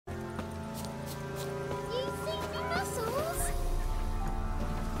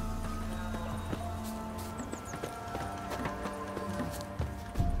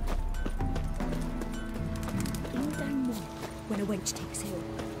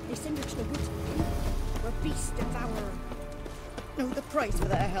Sindrich the Woodsman, or beast devourer. Know the price for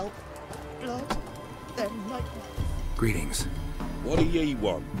their help. Blood, their nightmares. Greetings. What do ye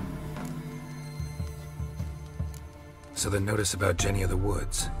want? So the notice about Jenny of the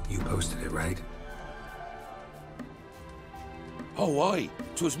Woods, you posted it, right? Oh, aye,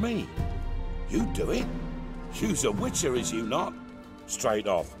 'twas me. You do it? You's a witcher, is you not? Straight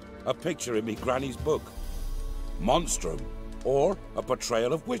off, a picture in me granny's book. Monstrum, or a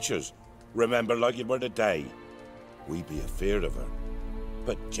portrayal of witchers. Remember like it were the day. We be afeard of her.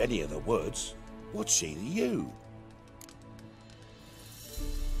 But Jenny of the Woods, what's she to you?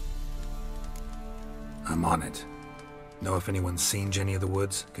 I'm on it. Know if anyone's seen Jenny of the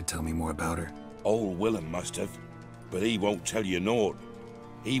Woods? Could tell me more about her? Old Willem must have, but he won't tell you naught.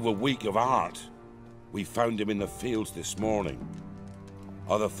 He were weak of heart. We found him in the fields this morning.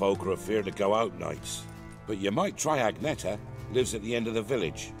 Other folk are afeard to go out nights. But you might try Agneta, lives at the end of the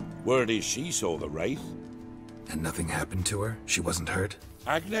village. Word is she saw the wraith. And nothing happened to her? She wasn't hurt?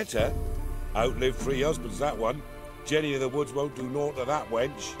 Agneta? Outlived 3 husbands, that one. Jenny of the Woods won't do naught to that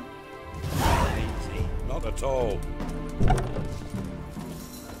wench. Easy. Not at all.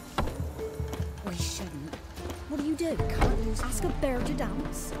 We shouldn't. What do you do? Can't lose. Ask a bear to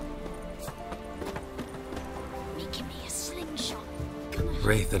dance? Making me a slingshot.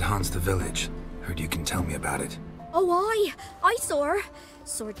 Wraith that haunts the village. Heard you can tell me about it. Oh, I saw her.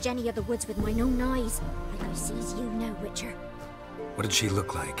 Saw Jenny of the Woods with mine own eyes. Like I sees you now, Witcher. What did she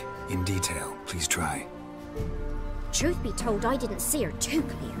look like? In detail, please try. Truth be told, I didn't see her too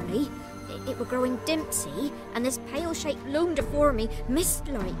clearly. It were growing dim, see, and this pale shape loomed afore me,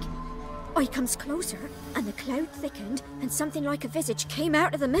 mist-like. I comes closer, and the cloud thickened, and something like a visage came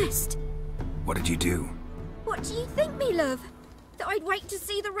out of the mist. What did you do? What do you think, me love? That I'd wait to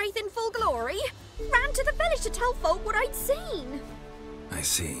see the wraith in full glory? Ran to the village to tell folk what I'd seen. I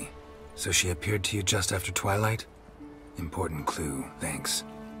see. So she appeared to you just after twilight? Important clue, thanks.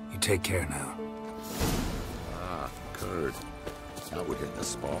 You take care now. Ah, Curd. Now we're hitting the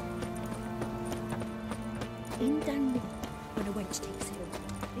spot. In down when a wench takes ill.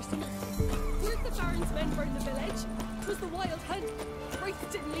 Listen. Weren't the Baron's men burn the village? 'Twas the wild hunt.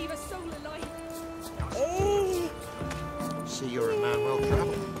 Wraith didn't leave a soul alive. Oh! See, you're a man well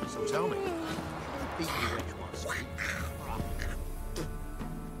traveled, so tell me. Beat you which was.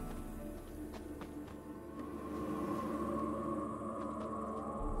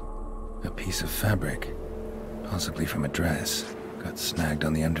 A piece of fabric, possibly from a dress, got snagged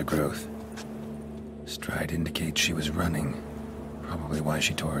on the undergrowth. Stride indicates she was running. Probably why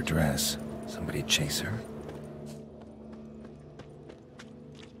she tore her dress. Somebody chase her?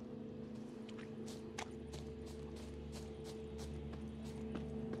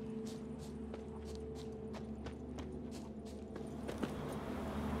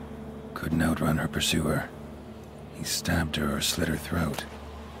 Couldn't outrun her pursuer. He stabbed her or slit her throat.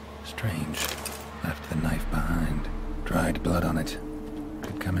 Strange. Left the knife behind. Dried blood on it.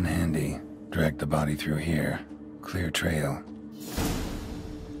 Could come in handy. Dragged the body through here. Clear trail.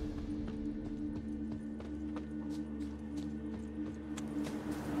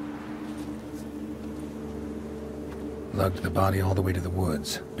 Lugged the body all the way to the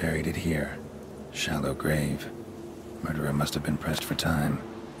woods. Buried it here. Shallow grave. Murderer must have been pressed for time.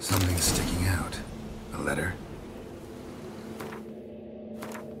 Something's sticking out. A letter?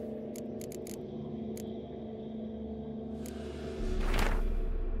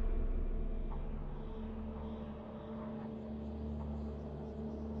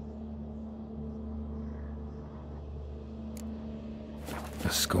 A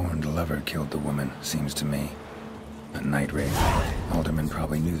scorned lover killed the woman, seems to me. A night wraith. Alderman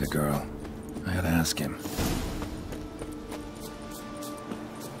probably knew the girl. I gotta ask him.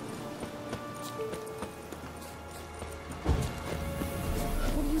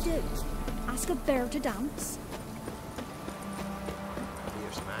 What do you do? Ask a bear to dance?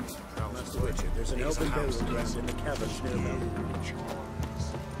 Here's Max. That's Richard, there's an open burial ground in the caverns nearby.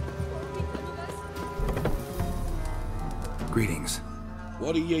 Greetings.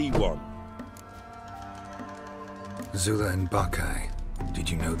 What do ye want? Zula and Bakai. Did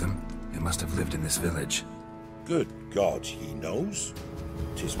you know them? They must have lived in this village. Good God, he knows.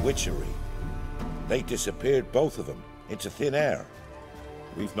 'Tis witchery. They disappeared, both of them, into thin air.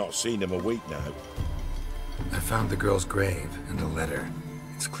 We've not seen them a week now. I found the girl's grave and a letter.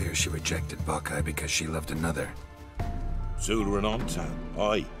 It's clear she rejected Bakai because she loved another. Zula and Ontan,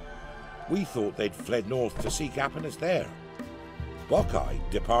 aye. We thought they'd fled north to seek happiness there. Bakai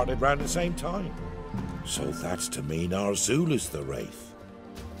departed round the same time. So that's to mean our Zula's the wraith.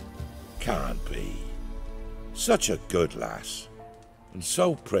 Can't be. Such a good lass. And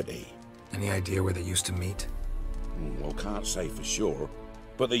so pretty. Any idea where they used to meet? Well, can't say for sure.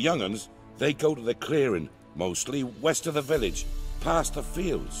 But the young'uns, they go to the clearing, mostly west of the village, past the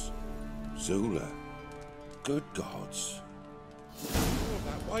fields. Zula. Good gods. Oh,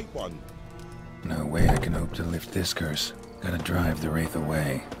 that white one. No way I can hope to lift this curse. Gotta drive the wraith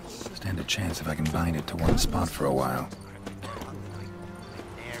away. Stand a chance if I can bind it to one spot for a while.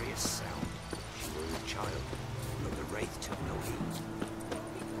 Nary a sound. She was a child, but the wraith took no heed.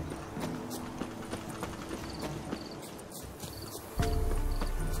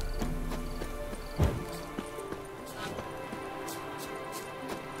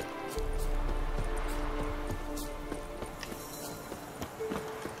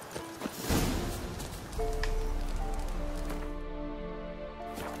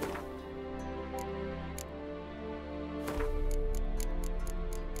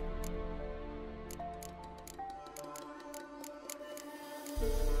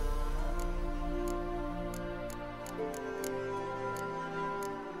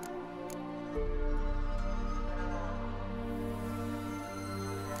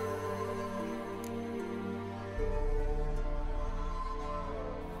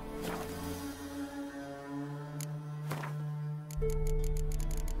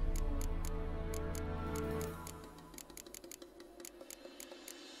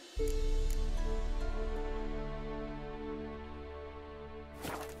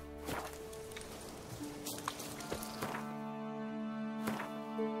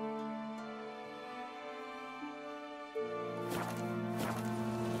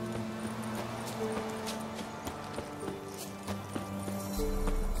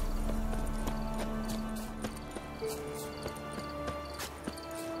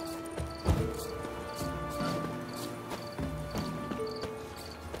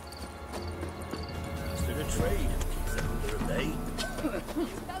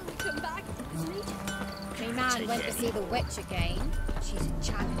 My man went to see the witch again. She's a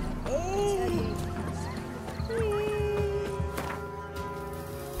challenger.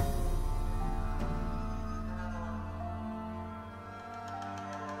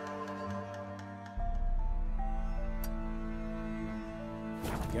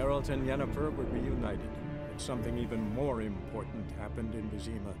 Geralt and Yennefer were reunited, but something even more important happened in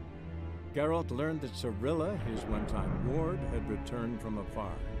Vizima. Geralt learned that Cirilla, his one-time ward, had returned from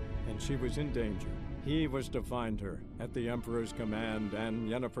afar, and she was in danger. He was to find her, at the Emperor's command and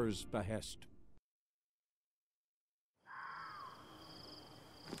Yennefer's behest.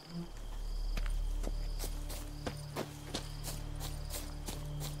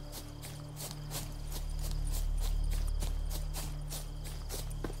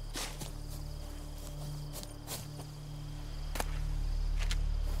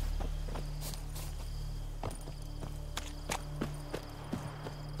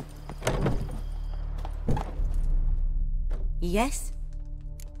 Yes?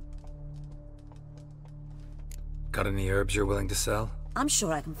 Got any herbs you're willing to sell? I'm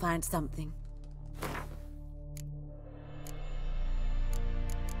sure I can find something.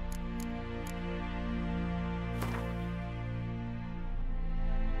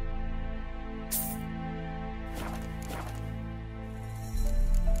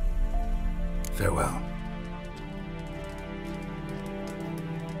 Farewell.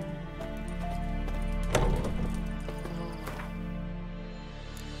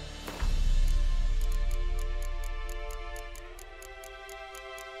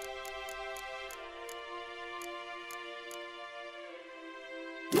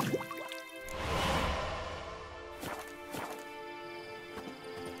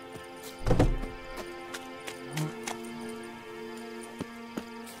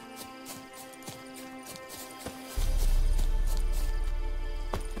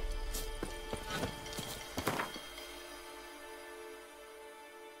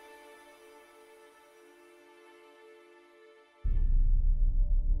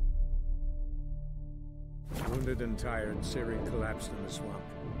 Wounded and tired, Ciri collapsed in the swamp.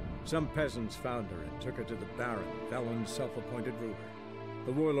 Some peasants found her and took her to the Baron, Valen's self-appointed ruler.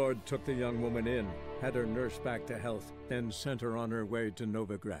 The warlord took the young woman in, had her nursed back to health, then sent her on her way to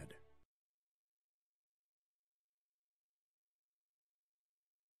Novigrad.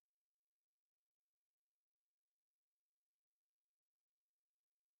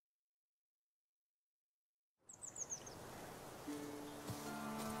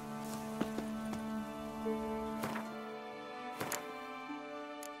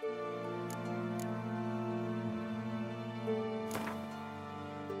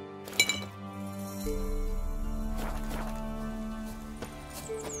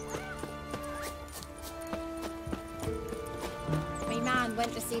 man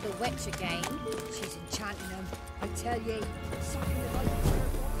went to see the witch again. She's enchanting him. I tell ye, sucking the life of her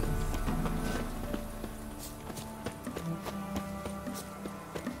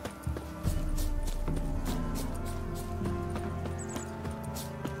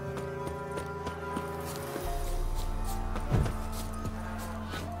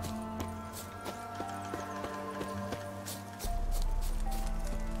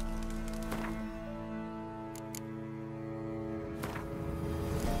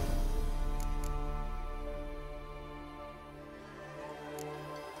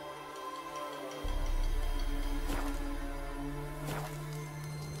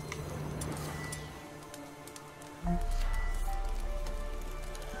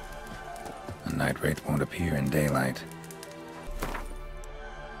A night wraith won't appear in daylight.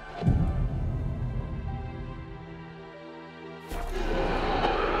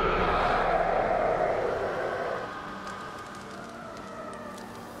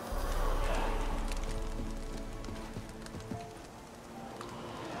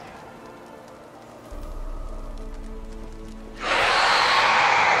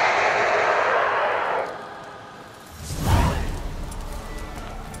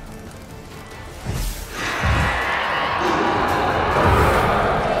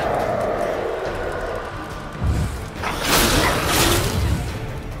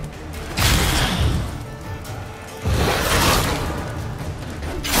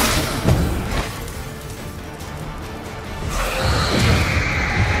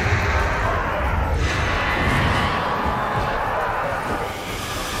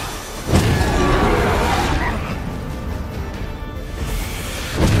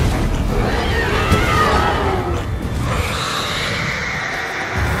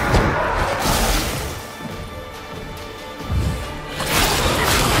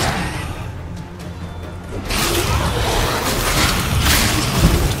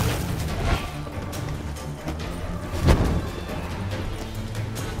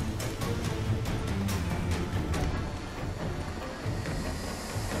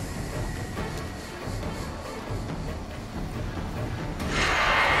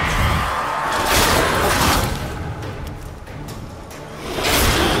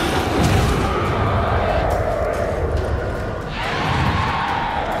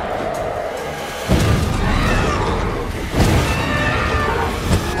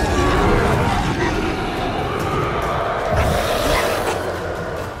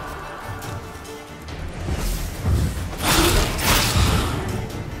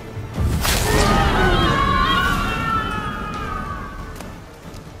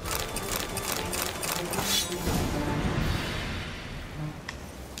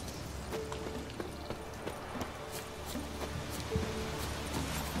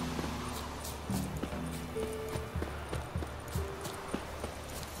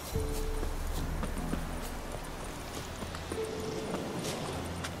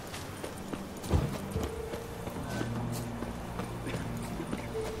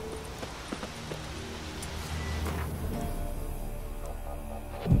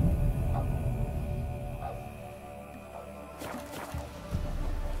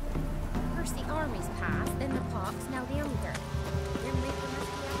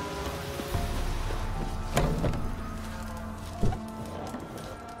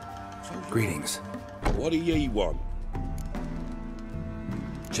 Greetings. What do ye want?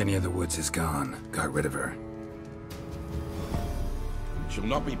 Jenny of the Woods is gone. Got rid of her. She'll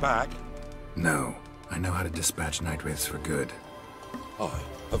not be back? No. I know how to dispatch night wraiths for good. Aye,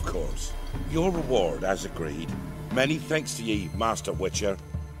 of course. Your reward, as agreed. Many thanks to ye, Master Witcher.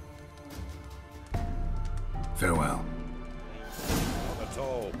 Farewell. Not at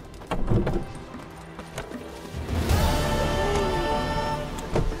all.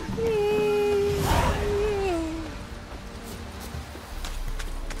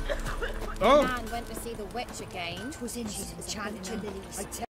 The man went to see the witch again. She's enchanting him. I tell